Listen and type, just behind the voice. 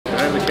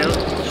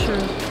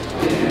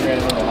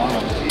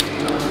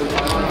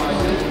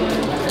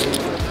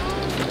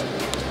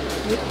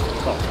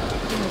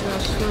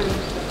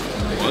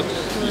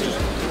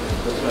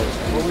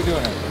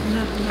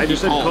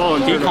said call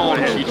and he called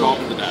and she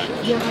dropped the deck.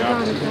 Yeah, I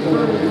got it.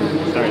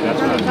 Sorry,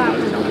 that's what I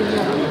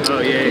was. Oh,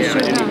 yeah, yeah, I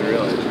didn't even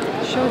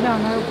realize.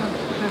 Showdown, I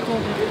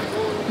hold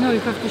it. No, you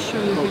have to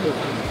show you here.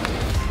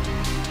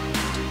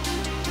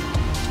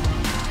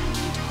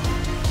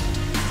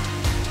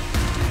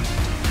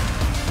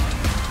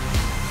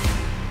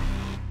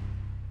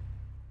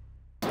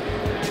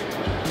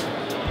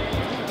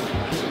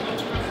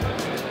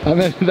 I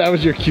mean, that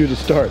was your cue to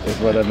start, is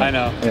what I meant. I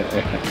know.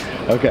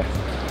 Yeah. Okay.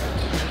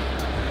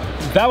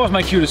 That was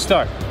my cue to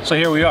start. So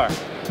here we are.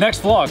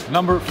 Next vlog,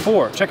 number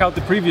 4. Check out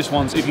the previous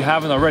ones if you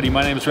haven't already.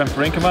 My name is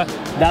Rinkema.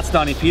 That's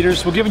Donnie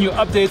Peters. We're giving you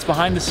updates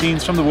behind the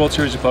scenes from the World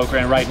Series of Poker.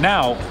 And right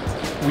now,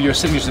 we are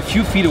sitting just a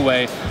few feet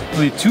away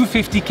from the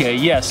 250K,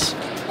 yes,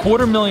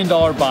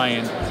 $250,000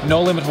 buy-in,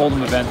 no limit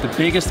hold'em event, the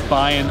biggest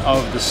buy-in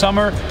of the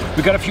summer.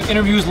 We've got a few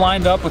interviews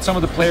lined up with some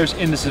of the players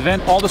in this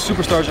event. All the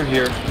superstars are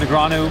here.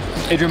 Negreanu,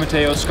 Adrian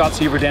Mateo, Scott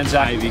Seaver, Dan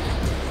Zach. Ivey.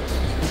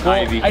 Well,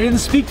 Ivey. I didn't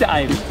speak to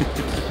Ivey.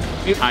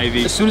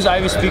 Ivey. As soon as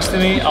Ivey speaks to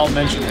me, I'll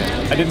mention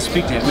him. I didn't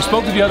speak to him. We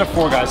spoke to the other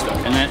 4 guys though.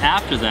 And then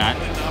after that,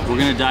 we're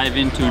gonna dive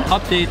into an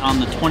update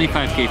on the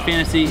 25K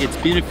fantasy. It's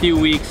been a few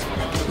weeks.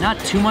 Not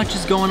too much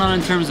is going on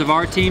in terms of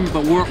our team,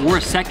 but we're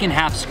a second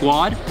half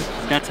squad.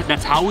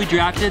 That's how we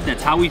drafted.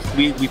 That's how we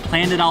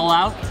planned it all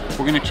out.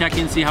 We're gonna check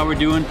in, see how we're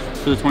doing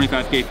for the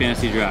 25K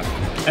fantasy draft.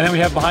 And then we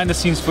have behind the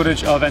scenes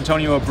footage of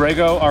Antonio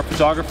Abrego, our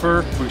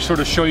photographer. We sort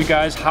of show you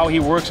guys how he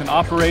works and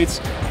operates.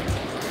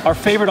 Our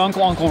favorite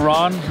uncle, Uncle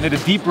Ron, made a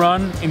deep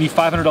run in the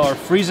 $500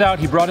 freeze out.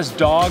 He brought his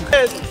dog.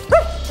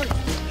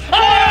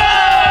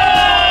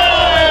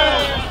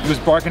 He was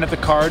barking at the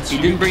cards. He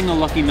didn't bring the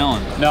Lucky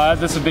Melon. No,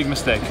 that's a big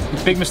mistake.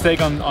 Big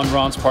mistake on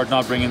Ron's part,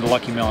 not bringing the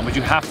Lucky Melon, but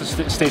you have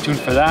to stay tuned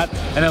for that.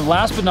 And then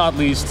last but not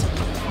least,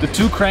 the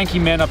 2 cranky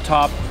men up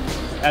top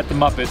at the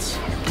Muppets,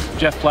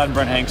 Jeff Platt and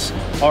Brent Hanks,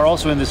 are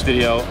also in this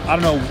video. I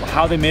don't know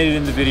how they made it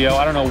in the video.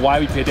 I don't know why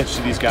we pay attention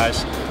to these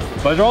guys,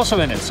 but they're also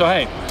in it. So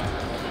hey,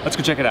 let's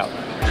go check it out.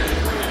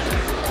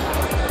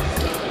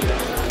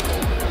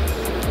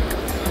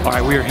 All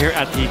right, we are here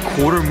at the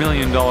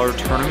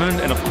 $250,000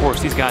 tournament, and of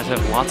course, these guys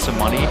have lots of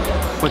money,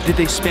 but did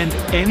they spend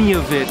any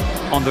of it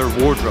on their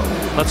wardrobe?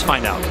 Let's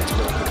find out.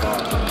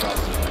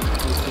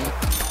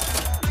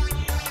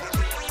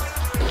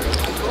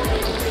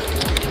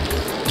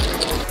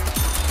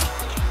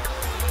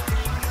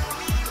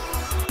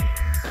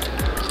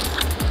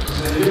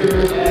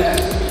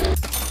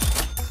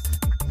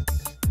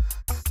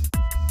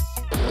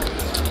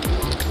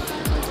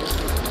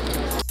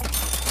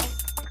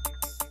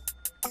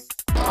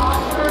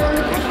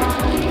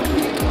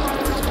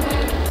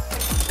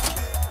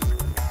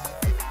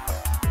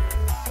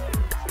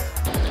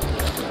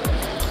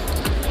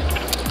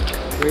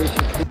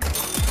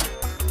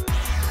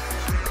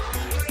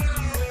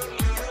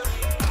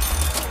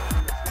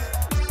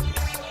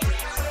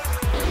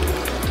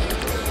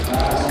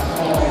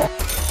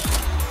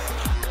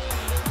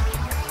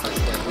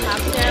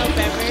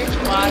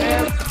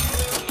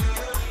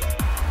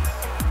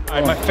 All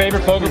right, my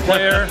favorite poker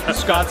player,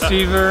 Scott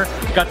Seaver,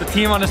 got the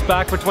team on his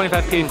back for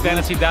 25K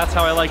fantasy. That's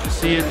how I like to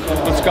see it.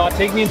 But Scott,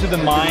 take me into the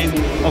mind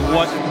of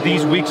what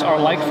these weeks are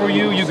like for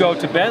you. You go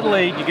to bed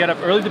late, you get up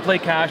early to play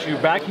cash,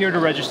 you're back here to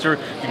register,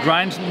 you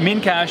grind min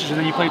cashes, and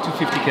then you play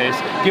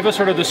 250Ks. Give us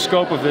sort of the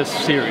scope of this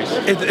series.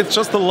 It's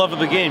just the love of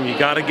the game. You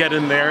got to get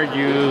in there.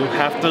 You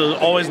have to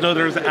always know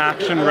there's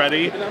action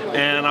ready,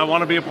 and I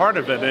want to be a part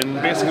of it. And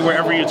basically,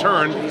 wherever you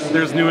turn,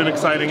 there's new and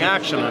exciting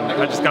action,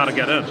 and I just got to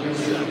get in.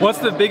 What's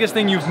the biggest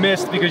thing you've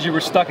missed because you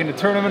were stuck in the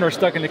tournament or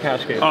stuck in the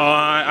cash game? Oh,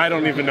 I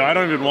don't even know. I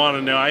don't even want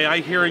to know.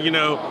 I hear, you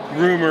know,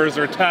 rumors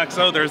or texts.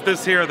 Oh, there's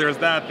this here, there's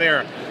that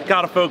there.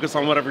 Got to focus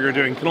on whatever you're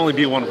doing. Can only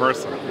be one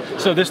person.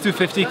 So this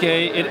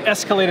 250K, it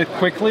escalated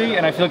quickly,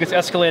 and I feel like it's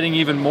escalating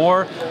even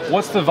more.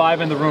 What's the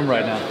vibe in the room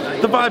right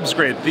now? The vibe's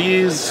great.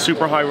 These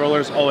super high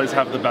rollers always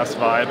have the best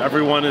vibe.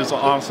 Everyone is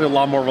honestly a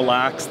lot more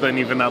relaxed than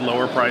even at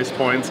lower price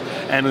points,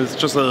 and it's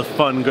just a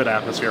fun, good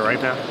atmosphere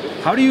right now.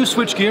 How do you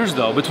switch gears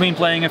though, between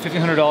playing a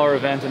 $1,500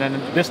 event and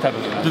then this type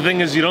of event? The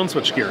thing is, you don't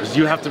switch gears.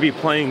 You have to be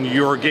playing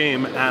your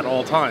game at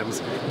all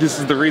times. This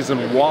is the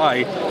reason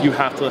why you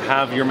have to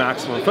have your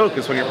maximum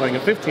focus when you're playing a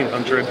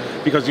 1500,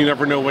 because you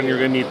never know when you're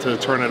going to need to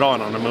turn it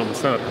on a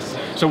moment's notice.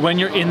 So when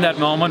you're in that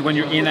moment, when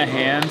you're in a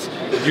hand,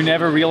 you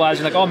never realize,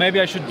 you're like, oh,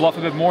 maybe I should bluff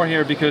a bit more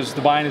here because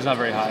the buy-in is not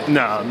very high.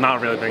 No, not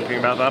really thinking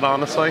about that,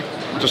 honestly.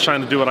 Just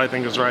trying to do what I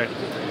think is right.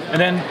 And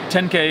then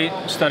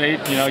 10K study,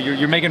 you know,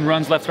 you're making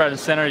runs left, right, and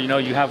center. You know,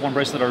 you have one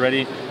bracelet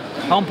already.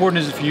 How important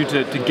is it for you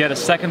to get a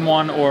second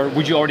one, or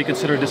would you already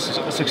consider this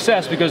a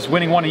success? Because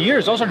winning one a year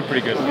is also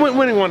pretty good.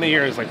 Winning one a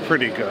year is like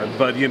pretty good,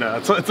 but you know,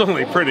 it's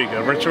only pretty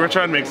good. We're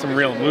trying to make some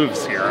real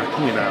moves here.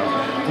 You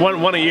know,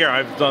 one a year.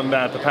 I've done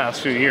that the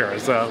past few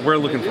years. We're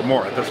looking for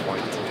more at this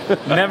point.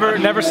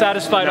 Never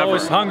satisfied, Never.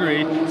 Always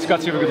hungry.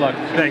 Scott Seaver, good luck.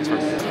 Thanks,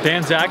 man.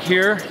 Dan Zach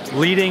here,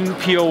 leading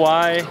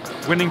POI,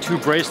 winning 2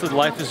 bracelet,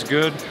 life is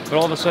good, but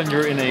all of a sudden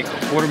you're in a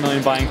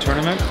 $250,000 buying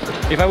tournament.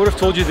 If I would have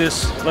told you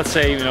this, let's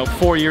say, you know,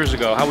 4 years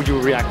ago, how would you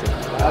have reacted?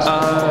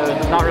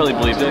 Not really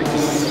believed it,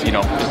 'cause, you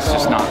know, it's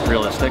just not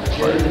realistic,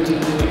 but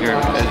here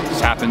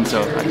it's happened,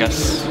 so I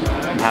guess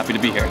I'm happy to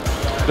be here.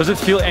 Does it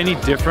feel any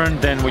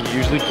different than what you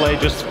usually play,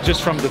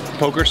 just from the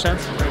poker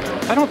sense?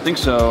 I don't think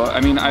so. I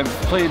mean, I've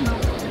played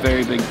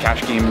very big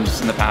cash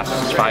games in the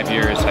past 5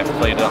 years. I've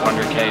played a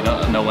 100K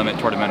no limit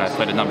tournament. I've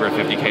played a number of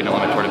 50K no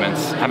limit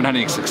tournaments. Haven't had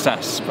any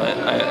success, but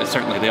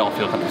certainly they all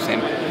feel kind of the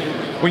same.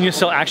 When you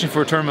sell action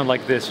for a tournament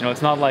like this, you know,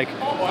 it's not like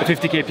a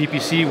 50K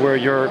PPC where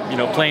you're, you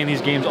know, playing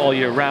these games all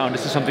year round.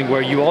 This is something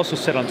where you also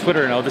said on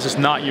Twitter, you know, this is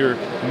not your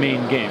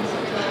main game.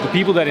 The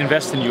people that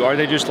invest in you, are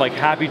they just like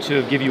happy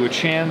to give you a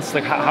chance?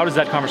 Like, how does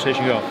that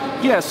conversation go?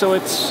 Yeah, so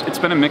it's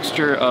been a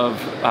mixture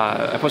of,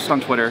 I posted on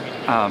Twitter,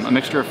 a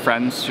mixture of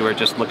friends who are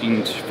just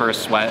looking for a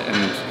sweat,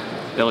 and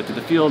they looked at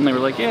the field and they were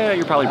like, yeah,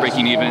 you're probably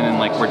breaking even, and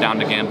like we're down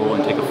to gamble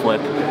and take a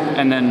flip.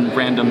 And then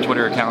random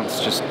Twitter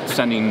accounts just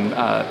sending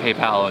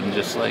PayPal and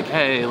just like,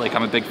 hey, like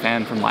I'm a big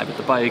fan from Live at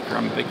the Bike, or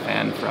I'm a big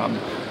fan from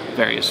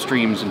various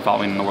streams and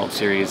following the World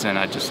Series, and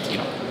I just, you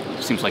know,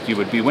 it seems like you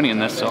would be winning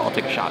this, so I'll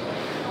take a shot.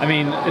 I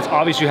mean, it's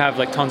obvious you have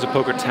like tons of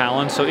poker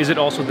talent, so is it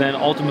also then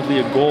ultimately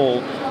a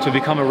goal to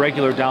become a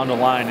regular down the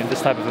line in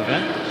this type of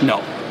event?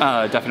 No,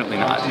 definitely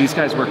not. These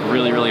guys work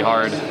really, really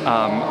hard.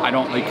 I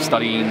don't like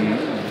studying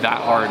that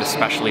hard,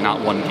 especially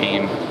not one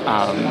game.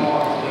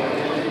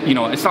 You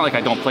know, it's not like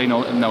I don't play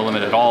no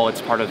limit at all.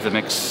 It's part of the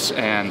mix,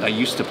 and I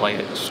used to play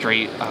it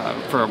straight.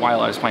 For a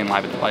while I was playing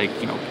Live at the Bike,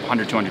 you know,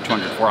 100, 200,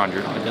 200,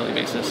 400 on a daily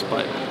basis,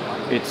 but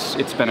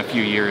it's been a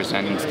few years,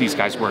 and these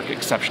guys work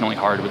exceptionally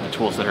hard with the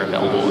tools that are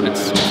available, and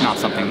it's not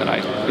something that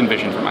I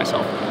envision for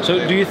myself.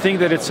 So do you think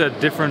that it's a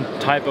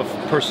different type of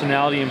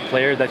personality and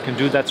player that can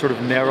do that sort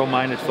of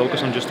narrow-minded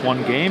focus on just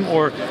one game,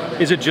 or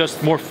is it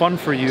just more fun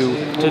for you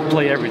to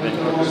play everything?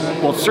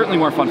 Well, it's certainly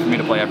more fun for me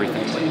to play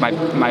everything. Like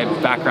my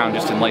background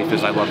just in life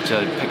is I love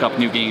to pick up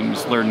new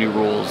games, learn new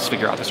rules,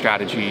 figure out the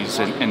strategies,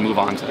 and move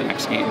on to the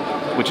next game,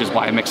 which is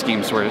why mixed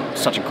games were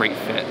such a great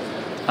fit.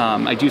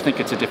 I do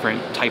think it's a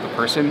different type of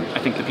person. I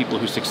think the people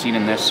who succeed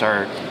in this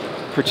are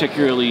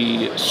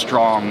particularly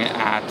strong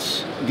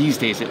at, these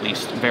days at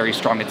least, very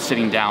strong at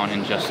sitting down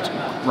and just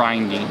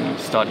grinding,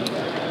 studying.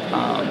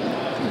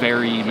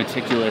 Very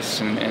meticulous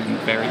and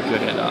very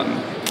good at,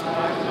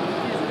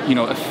 you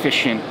know,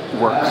 efficient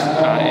work,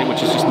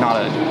 which is just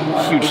not a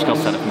huge skill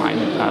set of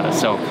mine.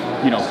 So,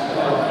 you know,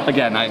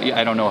 again,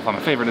 I don't know if I'm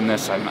a favorite in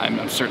this.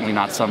 I'm certainly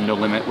not some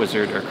no-limit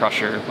wizard or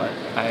crusher, but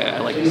I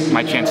like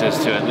my chances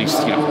to at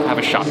least, you know, have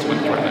a shot to win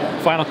the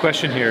tournament. Final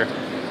question here.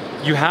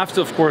 You have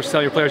to, of course,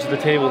 tell your players at the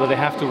table that they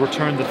have to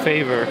return the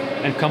favor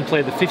and come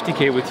play the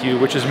 50K with you,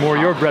 which is more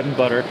your bread and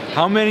butter.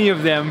 How many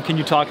of them can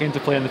you talk into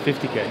playing the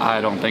 50K? I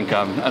don't think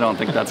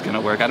that's going to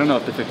work. I don't know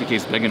if the 50K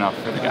is big enough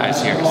for the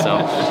guys here. So,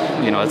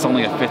 you know, it's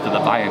only a fifth of the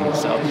buy-in.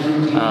 So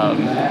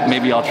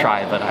maybe I'll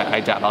try, but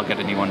I doubt I'll get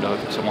anyone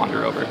to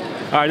wander over.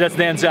 All right, that's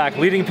Dan Zach,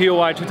 leading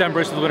POI, two-time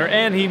bracelet winner,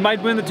 and he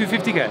might win the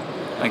 250K.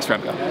 Thanks,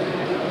 Remko.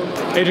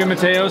 Adrian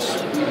Mateos,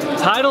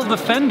 title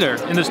defender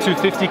in this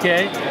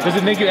 250K. Does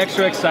it make you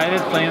extra excited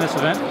playing this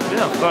event?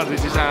 Yeah, of course.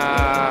 This is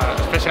a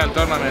special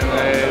tournament.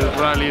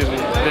 Probably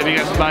the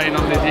biggest buy-in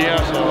of the year,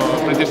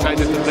 so pretty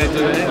excited to play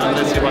today, and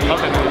let's see what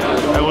happens.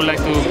 I would like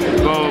to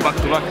go back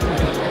to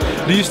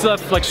back. Do you still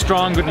have like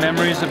strong, good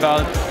memories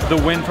about the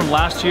win from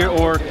last year,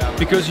 or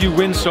because you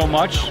win so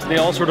much, they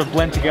all sort of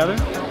blend together?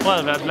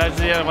 Well, that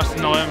last year was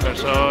in November,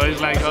 so it's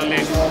like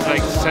only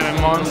like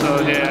 7 months, so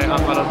yeah, I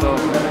have a lot of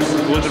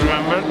good to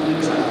remember.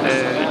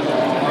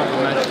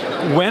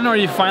 When are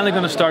you finally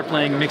going to start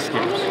playing mixed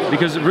games?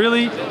 Because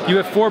really, you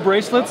have 4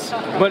 bracelets,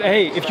 but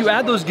hey, if you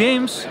add those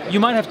games, you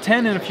might have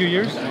 10 in a few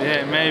years.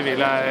 Yeah, maybe.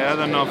 Like, I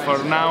don't know.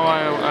 For now,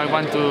 I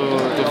want to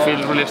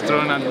feel really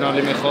strong and no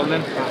limit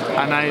holding.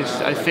 And I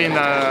think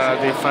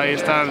that if I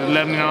start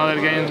learning other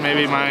games,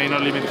 maybe my no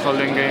limit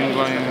holding game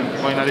going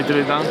a little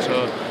bit down.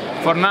 So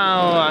for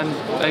now,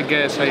 I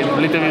guess I'm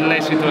a little bit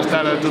lazy to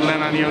start to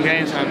learn a new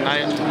games, and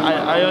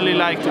I only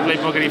like to play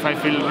poker if I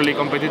feel really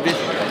competitive.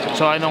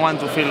 So I don't want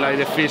to feel like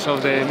the fish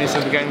of the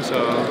missed game.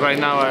 So right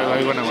now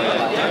I'm gonna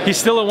win. He's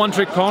still a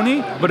one-trick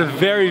pony, but a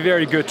very,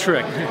 very good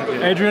trick.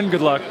 Adrian, good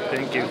luck.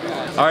 Thank you.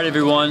 All right,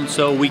 everyone.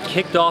 So we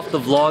kicked off the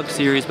vlog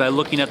series by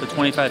looking at the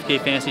 25K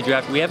fantasy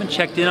draft. We haven't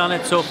checked in on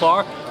it so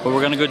far, but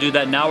we're gonna go do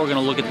that now. We're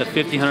gonna look at the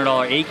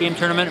 $1,500 8-game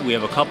tournament. We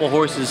have a couple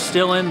horses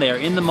still in. They are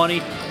in the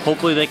money.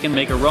 Hopefully they can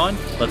make a run.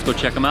 Let's go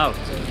check them out.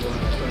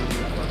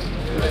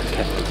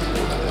 Okay.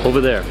 Over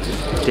there,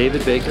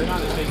 David Baker.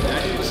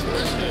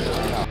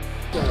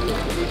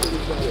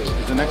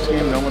 Is the next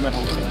game no limit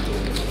holding?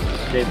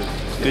 David,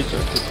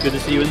 it's good to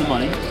see you in the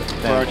money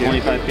for our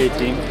 25K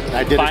team.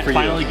 I did it for you.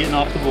 Finally getting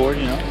off the board,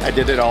 you know. I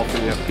did it all for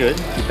you. Good.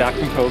 You're back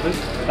from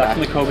COVID. Back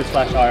from the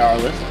COVID/IR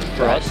list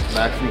for us.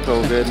 Back from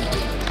COVID.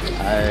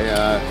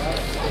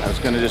 I was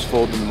going to just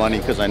fold the money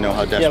because I know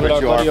how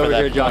desperate you are for over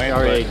that here, Josh point,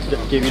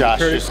 RA, gave me a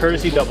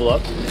courtesy double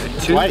up.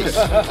 Twice.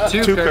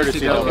 Two courtesy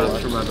double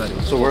ups for my buddy.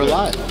 So we're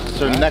live.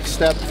 So next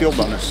step, field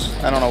bonus.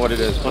 I don't know what it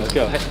is. Let's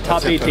go.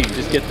 Top 18,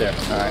 just get there.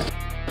 All right.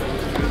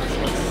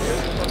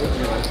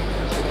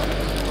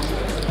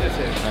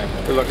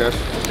 Good luck, guys.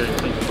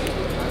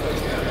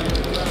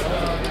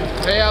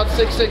 Payout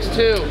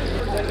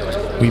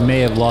 662. We may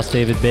have lost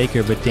David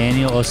Baker, but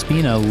Daniel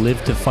Ospina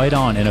lived to fight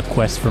on in a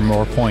quest for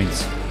more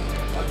points.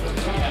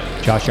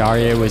 Josh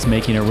Arya was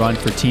making a run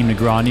for Team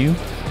Negreanu,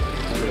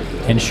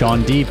 and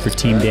Sean Deeb for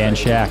Team Dan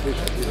Shack.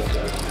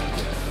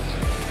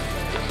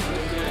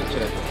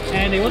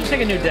 Andy, we'll just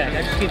take a new deck.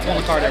 I just keep pulling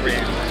a card every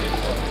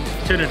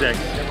hand. 2 new decks.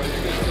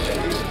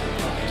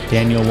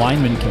 Daniel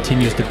Weinman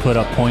continues to put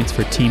up points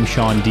for Team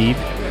Sean Deeb.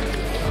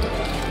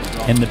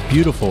 And the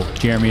beautiful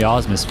Jeremy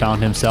Osmus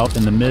found himself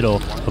in the middle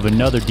of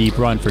another deep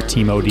run for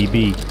Team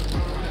ODB.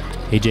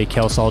 AJ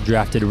Kelsall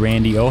drafted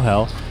Randy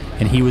Ohel,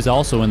 and he was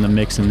also in the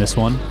mix in this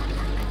one.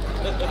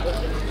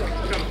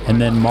 And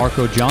then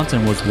Marco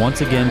Johnson was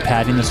once again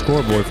padding the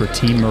scoreboard for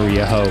Team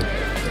Maria Ho.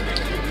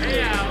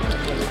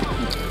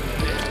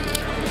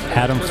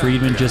 Adam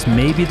Friedman just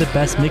may be the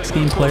best mixed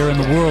game player in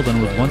the world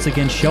and was once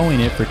again showing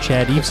it for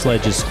Chad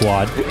Evesledge's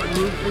squad.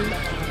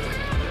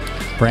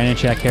 Brandon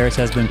Shack Harris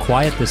has been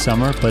quiet this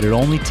summer, but it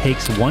only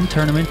takes one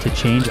tournament to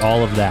change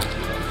all of that.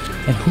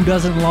 And who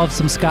doesn't love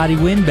some Scotty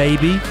Wynn,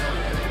 baby?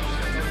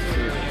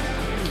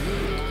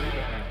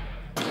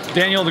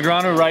 Daniel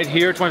Negreanu right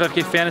here,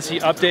 25K Fantasy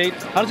Update.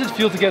 How does it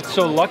feel to get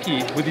so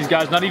lucky with these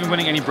guys not even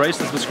winning any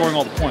bracelets but scoring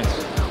all the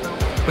points?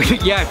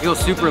 Yeah, I feel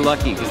super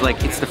lucky because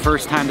like it's the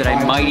first time that I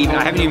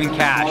haven't even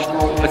cashed,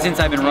 but since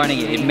I've been running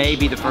it, it may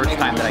be the first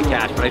time that I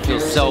cashed, but I feel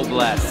so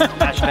blessed.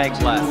 Hashtag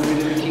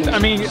blessed. I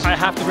mean, I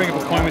have to bring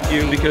up a point with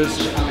you because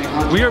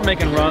we are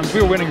making runs, we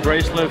are winning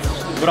bracelets,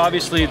 but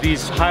obviously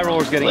these high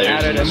rollers getting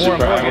added and more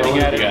and more getting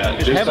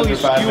added is heavily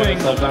skewing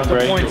the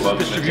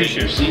points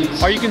distribution.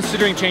 Are you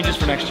considering changes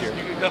for next year?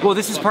 Well,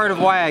 this is part of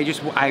why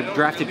I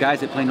drafted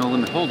guys that play No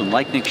Limit Hold'em,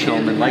 like Nick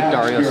Schulman, like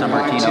Dario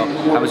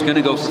Sammartino. I was going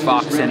to go for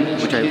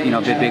Foxen, which I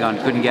bit big on,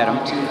 couldn't get him.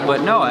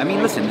 But no, I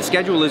mean, listen, the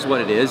schedule is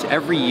what it is.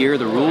 Every year,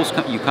 the rules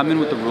you come in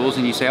with the rules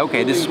and you say,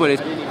 okay, this is what it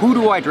is. Who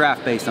do I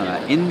draft based on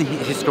that?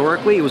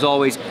 Historically, it was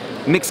always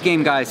mixed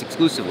game guys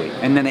exclusively,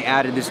 and then they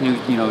added this new,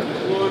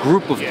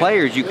 group of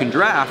players you can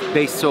draft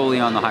based solely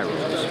on the high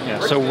rollers. Yeah,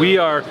 so we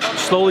are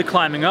slowly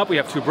climbing up. We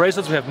have 2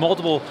 bracelets. We have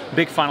multiple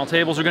big final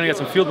tables. We're going to get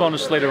some field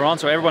bonus later on.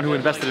 So everyone who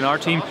invested in our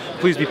team,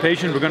 please be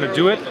patient. We're going to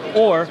do it.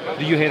 Or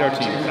do you hate our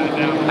team?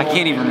 I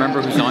can't even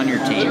remember who's on your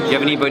team. Do you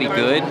have anybody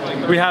good?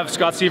 We have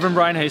Scott Seaver and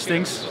Brian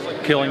Hastings,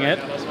 killing it.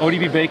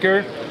 ODB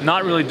Baker,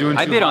 not really doing too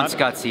hot. I bid on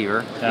Scott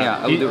Seaver.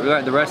 Yeah.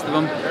 The rest of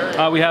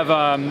them? We have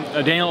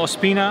Daniel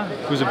Ospina,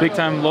 who's a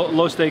big-time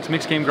low-stakes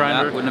mixed game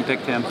grinder. Yeah, wouldn't have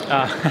picked him.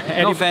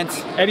 No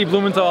offense. Eddie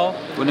Blumenthal.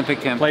 Wouldn't have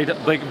picked him. Played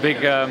big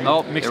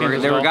mixed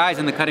games there were guys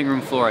in the cutting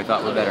room floor I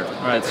thought were better.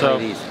 Right,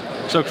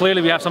 so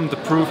clearly we have something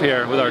to prove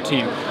here with our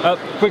team.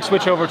 Quick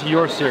switch over to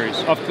your series.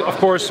 Of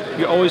course,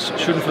 you're always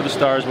shooting for the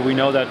stars, but we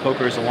know that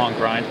poker is a long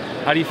grind.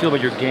 How do you feel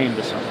about your game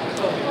this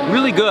summer?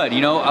 Really good,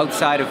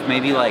 outside of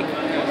maybe like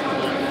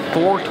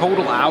 4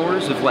 total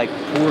hours of like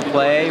poor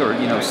play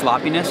or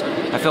sloppiness,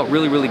 I felt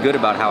really, really good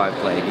about how I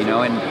played,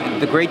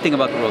 and the great thing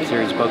about the World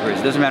Series poker is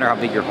it doesn't matter how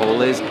big your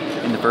hole is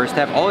in the first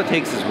half, all it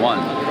takes is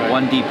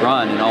one deep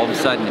run, and all of a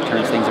sudden it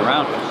turns things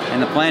around,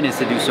 and the plan is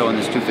to do so in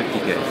this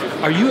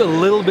 250K. Are you a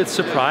little bit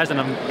surprised,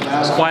 and I'm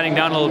quieting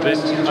down a little bit,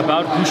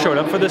 about who showed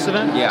up for this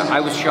event? Yeah,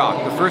 I was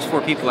shocked. The first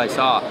 4 people I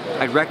saw,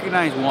 I'd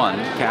recognized one,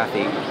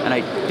 Kathy, and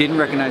I didn't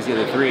recognize the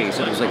other 3,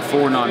 so it was like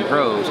 4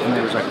 non-pros, and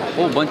there was like a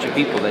whole bunch of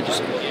people that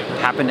just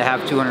happened to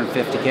have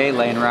 250K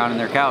laying around in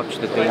their couch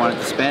that they wanted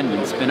to spend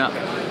and spin up.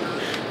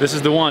 This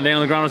is the one.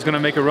 Daniel Negreanu is going to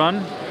make a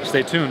run.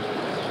 Stay tuned.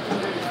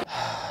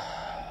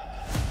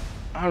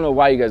 I don't know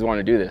why you guys want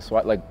to do this.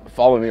 Why, like,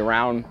 follow me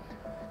around.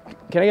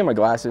 Can I get my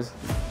glasses?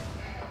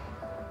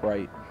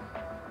 Right.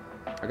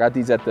 I got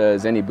these at the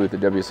Zenny booth at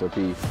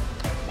WSOP.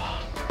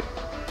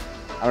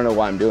 I don't know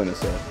why I'm doing this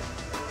though.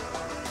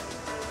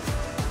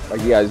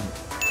 Like, you guys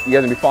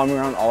gonna be following me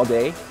around all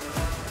day?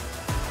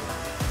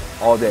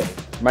 All day.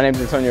 My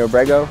name's Antonio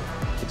Abrego,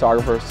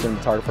 photographer,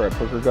 cinematographer at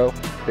PokerGO.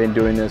 Been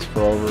doing this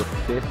for over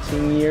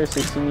 15 years,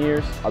 16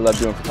 years. I love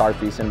doing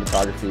photography,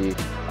 cinematography,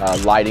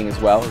 lighting as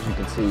well, as you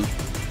can see.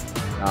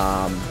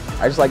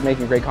 I just like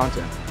making great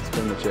content. That's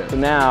pretty much it. So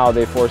now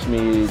they forced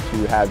me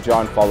to have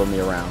John follow me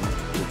around,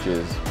 which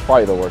is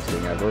probably the worst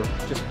thing ever.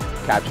 Just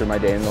capture my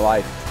day in the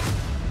life.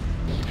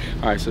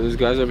 All right, so these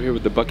guys over here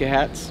with the bucket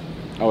hats.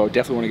 Oh, I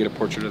definitely want to get a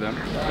portrait of them.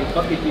 Hey,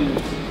 bucket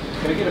dudes.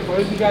 Can I get a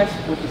photo of you guys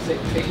with the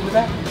steak in the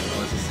back?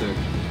 Oh, this is sick.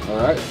 All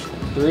right,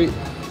 3,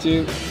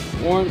 2,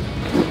 1.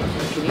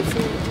 Can you see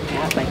the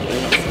hat like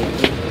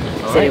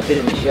ASAP? Say a bit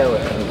in the show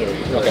if I can get it.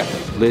 Okay.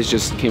 Liz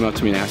just came up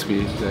to me and asked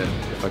me that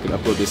if I could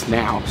upload this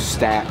now,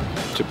 stat,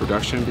 to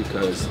production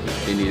because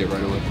they need it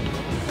right away.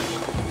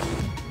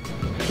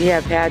 You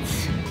have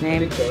Pat's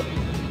name?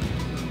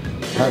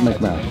 Pat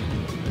McMahon.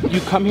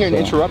 You come here and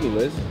interrupt me,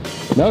 Liz.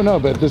 No,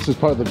 but this is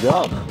part of the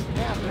job.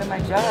 Yeah, but my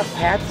job.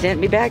 Pat sent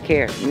me back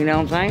here. You know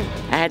what I'm saying?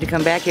 I had to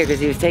come back here because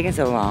he was taking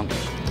so long.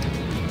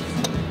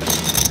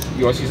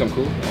 You want to see something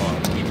cool?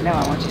 No,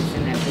 I want you to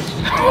send that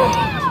picture.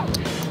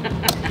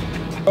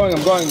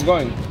 I'm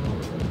going.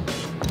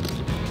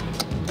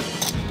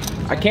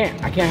 I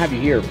can't have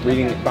you here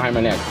breathing behind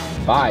my neck.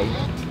 Bye.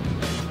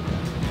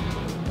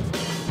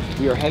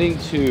 We are heading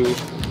to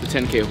the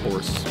 10K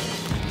horse.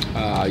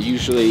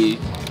 Usually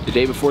the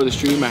day before the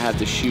stream I have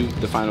to shoot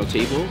the final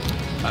table,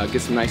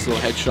 get some nice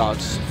little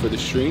headshots for the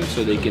stream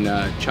so they can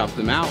chop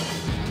them out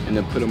and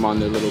then put them on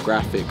their little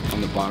graphic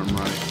on the bottom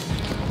right.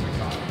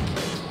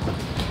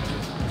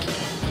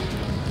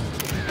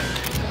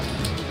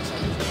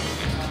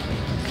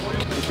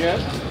 Yeah.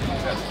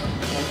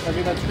 I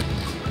mean, that's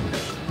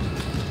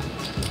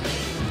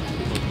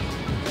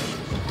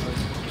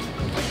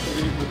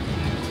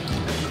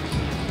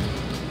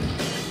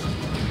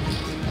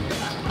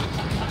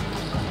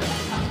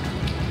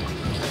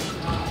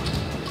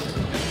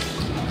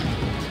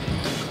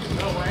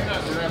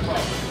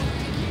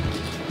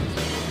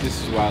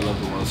This is why I love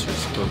the World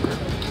Series of Poker.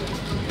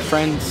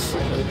 Friends,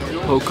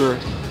 poker,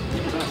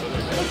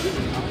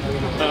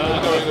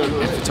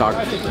 and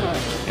photography,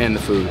 and the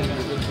food.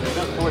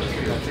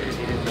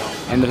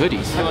 And the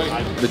hoodies.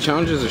 The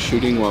challenges of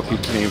shooting while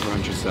people paying for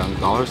hundreds of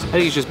 $1,000. I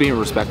think it's just being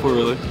respectful,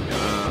 really.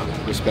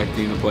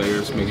 Respecting the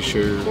players, making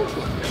sure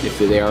if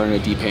they are in a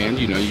deep hand,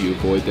 you know, you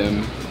avoid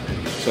them.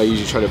 So I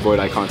usually try to avoid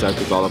eye contact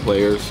with all the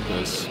players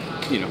because,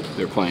 you know,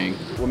 they're playing.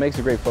 What makes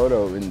a great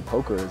photo in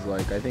poker is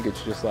like, I think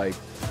it's just like,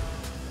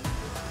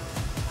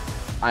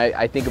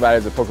 I think about it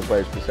as a poker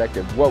player's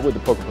perspective. What would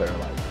the poker player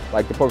like?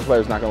 Like the poker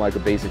player's not gonna like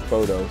the basic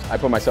photos. I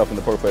put myself in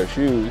the poker player's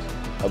shoes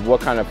of what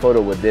kind of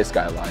photo would this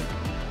guy like?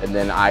 And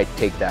then I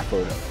take that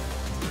photo.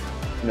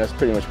 And that's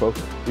pretty much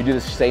poker. We do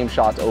the same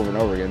shots over and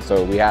over again,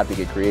 so we have to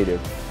get creative.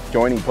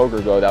 Joining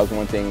PokerGo, that was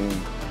one thing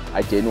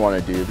I didn't want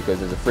to do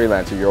because as a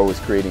freelancer, you're always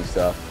creating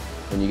stuff.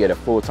 When you get a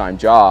full-time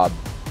job,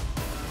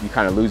 you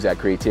kind of lose that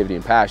creativity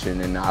and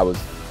passion. And I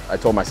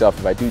told myself,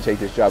 if I do take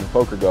this job at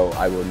PokerGo,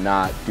 I will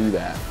not do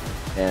that.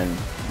 And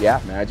yeah,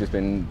 man, I've just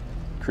been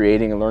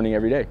creating and learning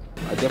every day.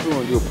 I definitely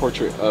want to do a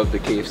portrait of the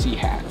KFC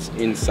hats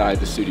inside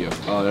the studio.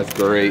 Oh, that's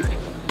great. All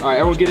right,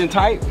 everyone get in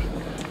tight.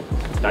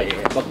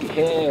 Yeah, bucket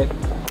head.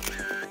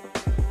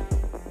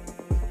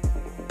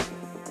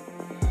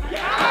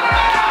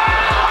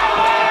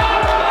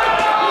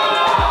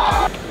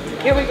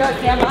 Here we go,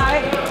 stand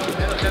by.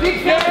 Big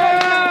and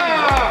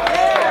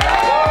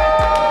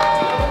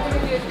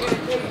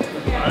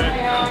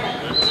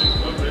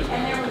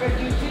then we're going to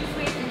do 2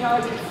 sweeps and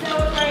y'all just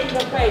celebrate and go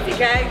crazy,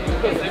 okay?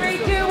 3,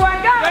 2,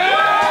 1, go!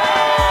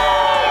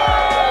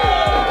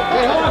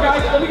 Hey, hold on,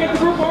 guys. Let me get the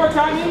group one more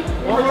time in.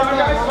 One more time,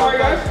 guys. Sorry,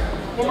 guys.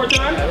 One more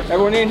time.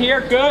 Everyone in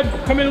here. Good.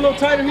 Come in a little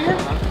tighter here.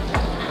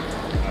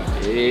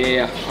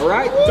 Yeah. All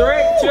right.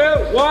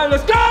 3, 2, 1.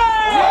 Let's go!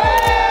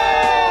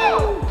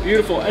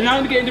 Beautiful. And now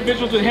I'm going to get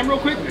individuals with him real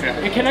quick.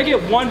 And can I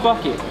get 1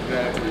 bucket?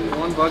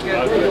 One bucket?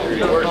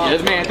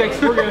 Yes, man. Thanks.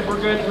 We're good.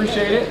 We're good.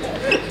 Appreciate it.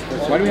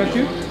 Why do we have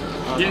 2?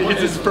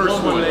 It's his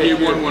first one. He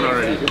won one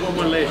already. He won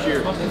one last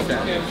year.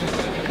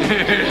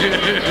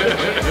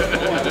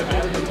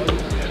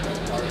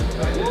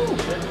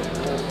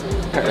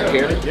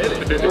 Here.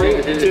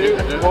 3, 2,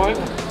 1.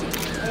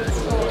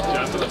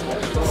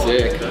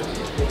 Sick.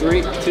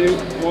 3, 2,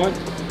 1.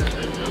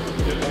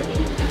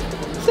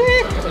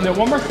 Sick. And then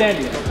one more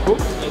standing. Cool.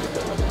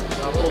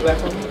 Hold that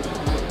for me.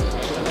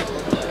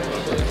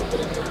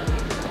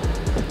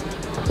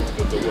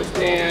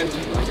 Stand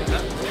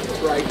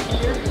right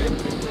here.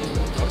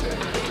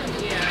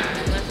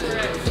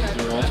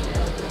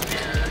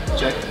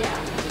 Check.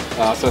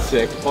 Oh, so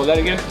sick. Hold that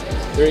again.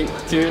 3,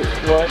 2,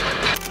 1.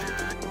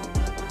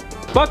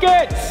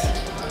 Buckets!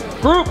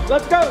 Group,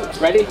 let's go.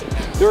 Ready?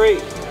 3,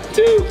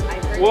 2,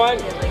 1.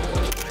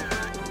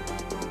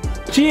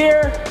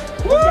 Cheer!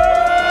 Woo!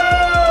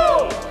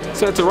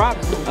 So that's a wrap.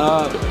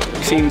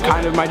 Seen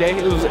kind of my day.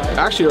 It was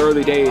actually an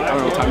early day. I don't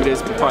know what time it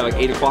is, but probably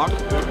like 8 o'clock.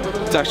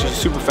 It's actually a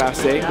super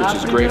fast day, which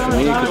is great for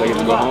me because I get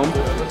to go home.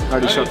 I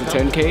already shot the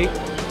 10K,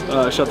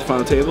 shot the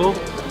final table,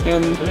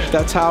 and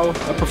that's how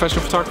a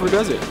professional photographer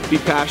does it. Be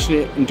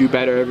passionate and do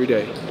better every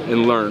day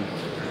and learn.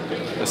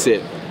 That's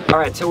it. All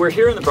right, so we're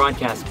here in the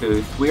broadcast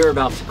booth. We are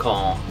about to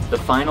call the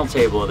final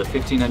table of the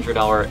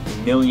 $1,500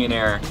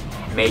 Millionaire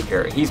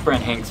Maker. He's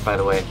Brent Hanks, by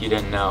the way, if you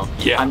didn't know.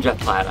 Yeah. I'm Jeff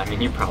Platt. I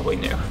mean, you probably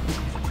knew.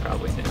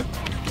 Probably knew.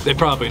 They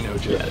probably know,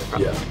 Jeff. Yeah, they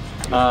probably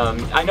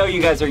knew. I know you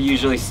guys are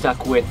usually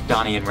stuck with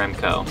Donnie and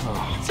Remko.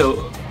 Oh.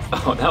 So,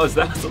 that was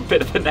a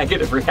bit of a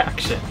negative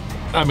reaction.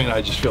 I mean,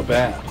 I just feel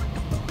bad.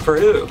 For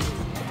who?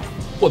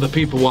 Well, the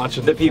people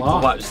watching the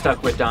people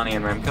stuck with Donnie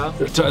and Remko.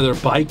 They're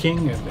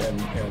biking and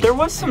there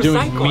was some doing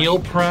cycling. Meal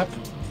prep.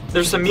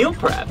 There's some meal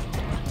prep.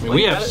 I mean,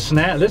 we have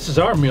snacks. This is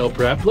our meal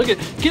prep. Look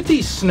get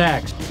these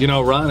snacks. You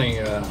know, Ronnie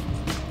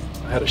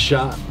had a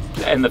shot.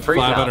 And the freeze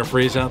 500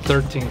 freeze out,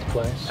 13th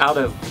place. Out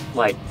of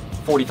like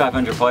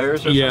 4,500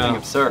 players or something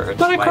absurd.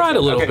 But I cried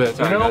a little bit.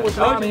 Sorry, you know, with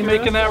Ronnie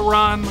making that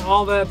run,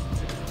 all that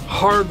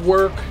hard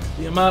work,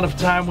 the amount of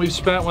time we've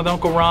spent with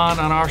Uncle Ron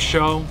on our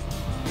show.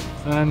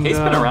 And he's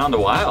been around a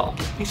while.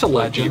 He's a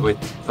legend. With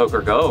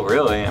PokerGo,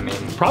 really, I mean.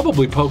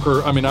 Probably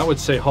poker, I mean, I would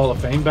say Hall of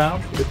Fame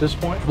bound at this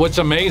point. What's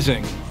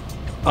amazing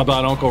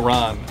about Uncle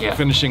Ron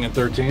finishing in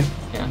 13th,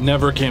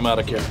 never came out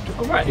of character.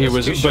 Oh, right, he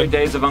was 2 straight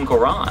days of Uncle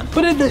Ron.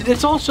 But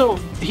it's also,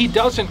 he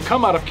doesn't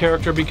come out of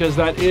character because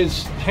that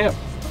is him.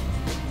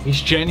 He's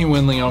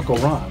genuinely Uncle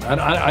Ron.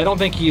 I don't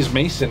think he's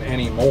Mason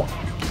anymore.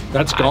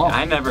 That's gone.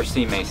 I never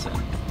see Mason.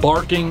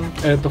 Barking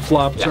at the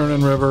flop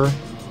turning river.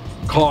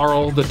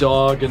 Carl, the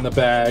dog in the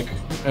bag,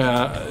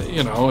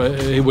 you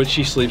know, which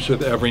he sleeps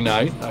with every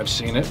night. I've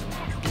seen it.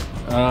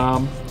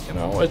 You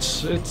know,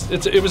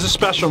 it was a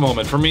special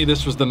moment. For me,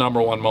 this was the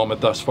 #1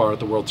 moment thus far at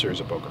the World Series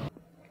of Poker.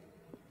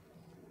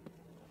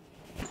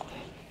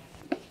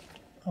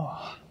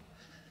 Oh.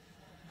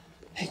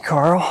 Hey,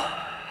 Carl.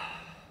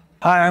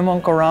 Hi, I'm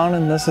Uncle Ron,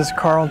 and this is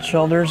Carl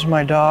Childers,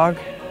 my dog.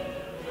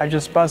 I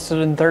just busted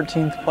in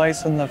 13th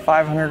place in the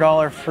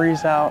 $500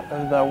 freeze out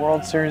of the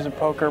World Series of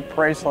Poker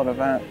bracelet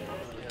event.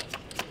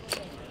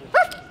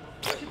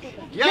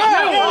 Yeah!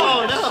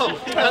 Oh, no!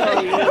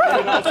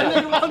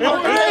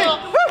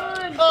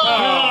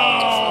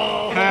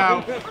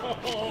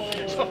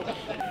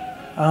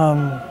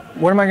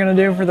 What am I going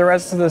to do for the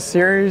rest of the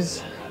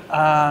series?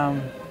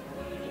 I'm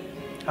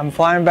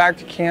flying back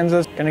to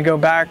Kansas. Going to go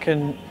back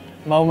and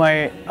mow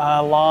my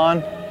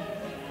lawn.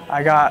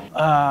 I got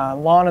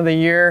Lawn of the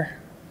Year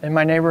in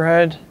my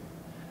neighborhood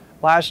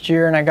last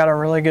year, and I got a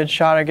really good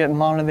shot at getting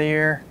Lawn of the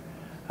Year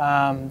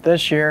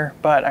this year,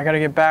 but I got to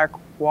get back,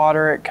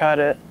 water it, cut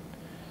it,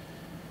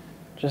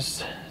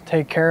 just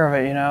take care of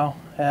it, you know.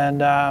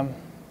 And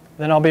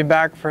then I'll be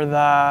back for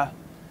the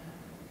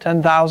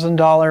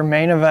 $10,000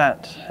 main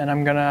event, and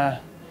I'm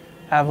gonna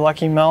have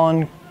Lucky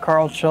Mellon,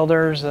 Carl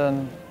Childers,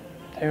 and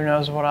who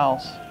knows what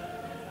else.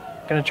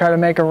 Gonna try to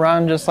make a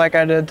run just like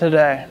I did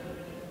today.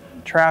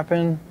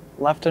 Trapping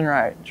left and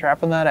right,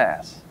 trapping that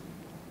ass.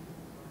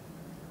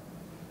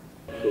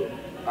 Cool.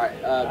 All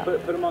right,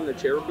 put him on the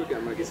chair real quick, and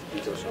I'm gonna get some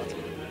detail shots.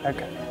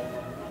 Okay.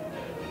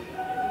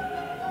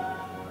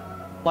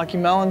 Lucky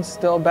Mellon's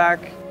still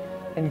back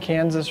in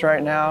Kansas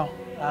right now.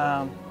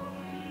 I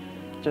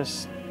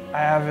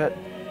have it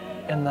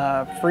in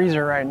the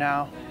freezer right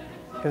now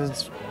because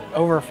it's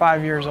over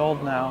 5 years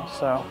old now.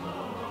 So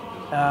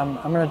I'm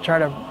gonna try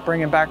to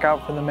bring it back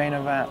out for the main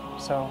event.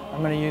 So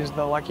I'm gonna use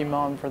the Lucky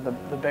Mellon for the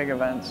big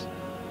events.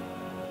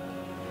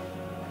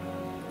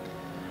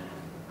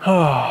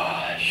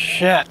 Oh,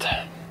 shit.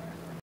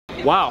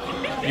 Wow,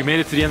 you made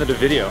it to the end of the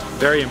video.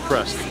 Very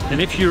impressed.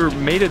 And if you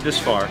made it this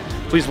far,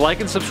 please like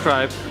and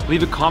subscribe,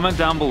 leave a comment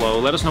down below,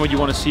 let us know what you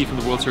want to see from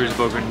the World Series of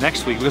Poker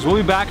next week, because we'll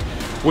be back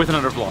with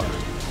another vlog.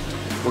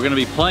 We're gonna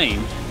be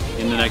playing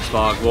in the next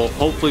vlog. Well,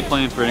 hopefully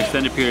playing for an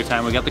extended period of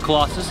time. We got the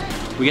Colossus,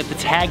 we got the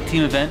tag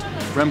team event,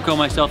 Remko,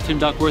 myself, Tim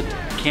Duckworth,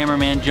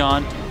 cameraman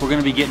John. We're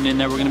gonna be getting in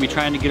there. We're gonna be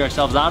trying to get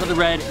ourselves out of the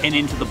red and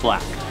into the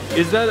black.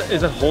 Is that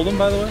Hold'em,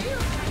 by the way?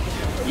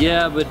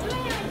 Yeah, but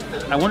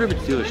I wonder if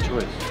it's dealer's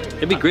choice.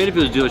 It'd be great if it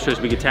was dealer's choice.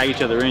 We could tag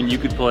each other in. You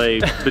could play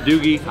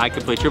Badoogie, I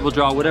could play Triple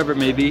Draw, whatever it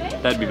may be.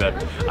 That'd be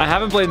better. I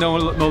haven't played No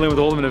Limit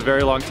Hold'em in a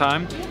very long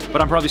time,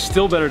 but I'm probably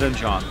still better than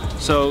John.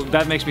 So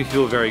that makes me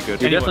feel very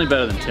good. You're definitely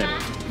better than Tim.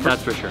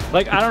 That's for sure.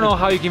 Like, I don't know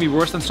how you can be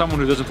worse than someone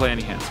who doesn't play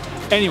any hands.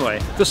 Anyway,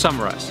 to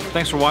summarize,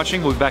 thanks for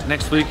watching. We'll be back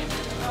next week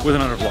with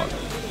another vlog.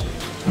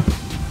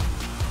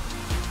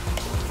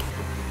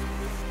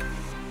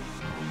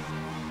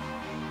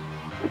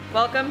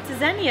 Welcome to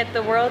Zenny at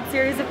the World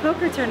Series of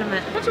Poker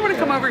Tournament. Don't you want to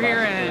come over here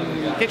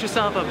and get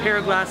yourself a pair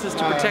of glasses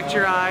to protect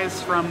your eyes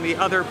from the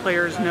other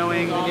players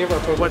knowing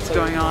what's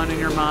going on in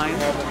your mind?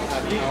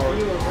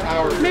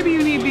 Maybe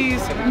you need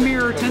these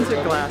mirror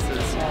tinted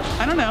glasses.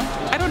 I don't know.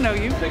 I don't know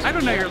you. I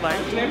don't know your life.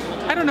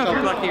 I don't know if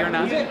you're lucky or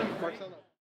not.